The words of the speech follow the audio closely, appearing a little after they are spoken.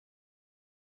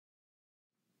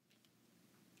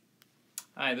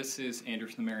Hi, this is Andrew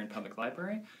from the Marion Public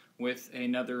Library with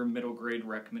another middle grade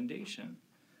recommendation.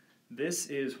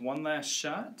 This is One Last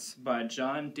Shot by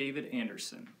John David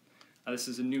Anderson. This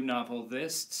is a new novel.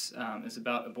 This is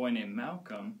about a boy named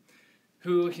Malcolm,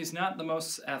 who he's not the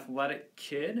most athletic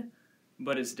kid,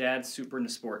 but his dad's super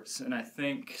into sports. And I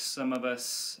think some of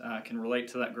us can relate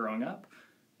to that growing up,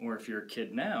 or if you're a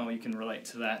kid now, you can relate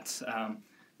to that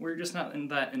where you're just not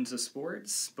that into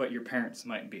sports, but your parents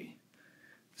might be.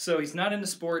 So he's not into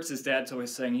sports. His dad's always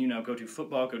saying, you know, go do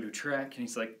football, go do track. And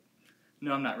he's like,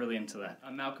 no, I'm not really into that.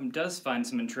 Malcolm does find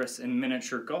some interest in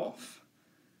miniature golf,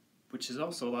 which is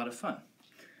also a lot of fun.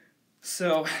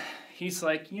 So he's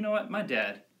like, you know what, my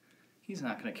dad, he's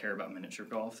not going to care about miniature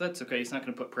golf. That's okay. He's not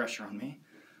going to put pressure on me.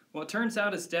 Well, it turns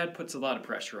out his dad puts a lot of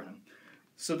pressure on him.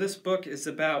 So this book is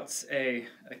about a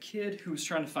kid who's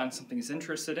trying to find something he's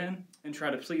interested in and try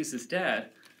to please his dad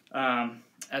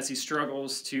as he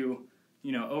struggles to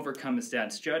overcome his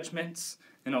dad's judgments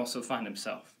and also find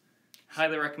himself.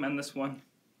 Highly recommend this one.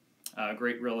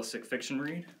 Great realistic fiction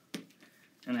read.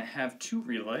 And I have two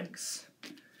relikes.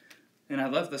 And I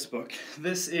love this book.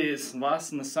 This is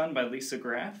Lost in the Sun by Lisa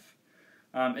Graff.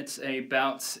 It's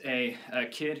about a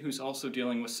kid who's also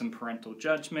dealing with some parental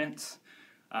judgment.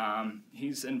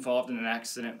 He's involved in an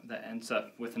accident that ends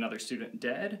up with another student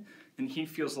dead, and he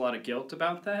feels a lot of guilt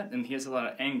about that, and he has a lot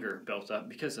of anger built up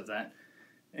because of that.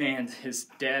 And his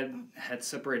dad had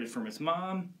separated from his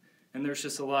mom, and there's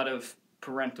just a lot of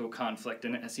parental conflict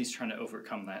in it as he's trying to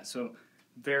overcome that. So,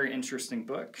 very interesting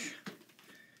book.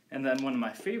 And then one of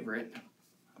my favorite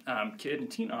kid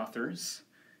and teen authors,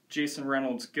 Jason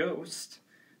Reynolds' Ghost.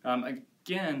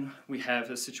 Again, we have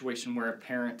a situation where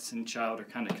parents and child are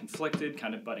kind of conflicted,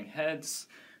 kind of butting heads.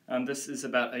 This is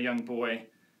about a young boy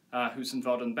who's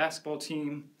involved in the basketball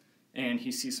team, and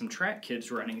he sees some track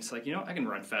kids running. He's like, you know, I can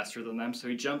run faster than them. So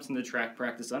he jumps into track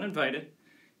practice uninvited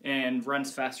and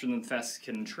runs faster than the fastest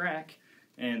kid in track.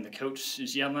 And the coach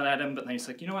is yelling at him, but then he's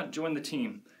like, you know what, join the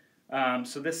team.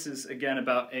 So this is, again,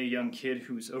 about a young kid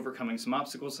who's overcoming some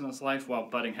obstacles in his life while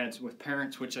butting heads with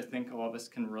parents, which I think all of us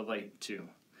can relate to.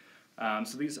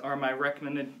 So these are my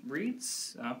recommended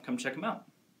reads. Come check them out.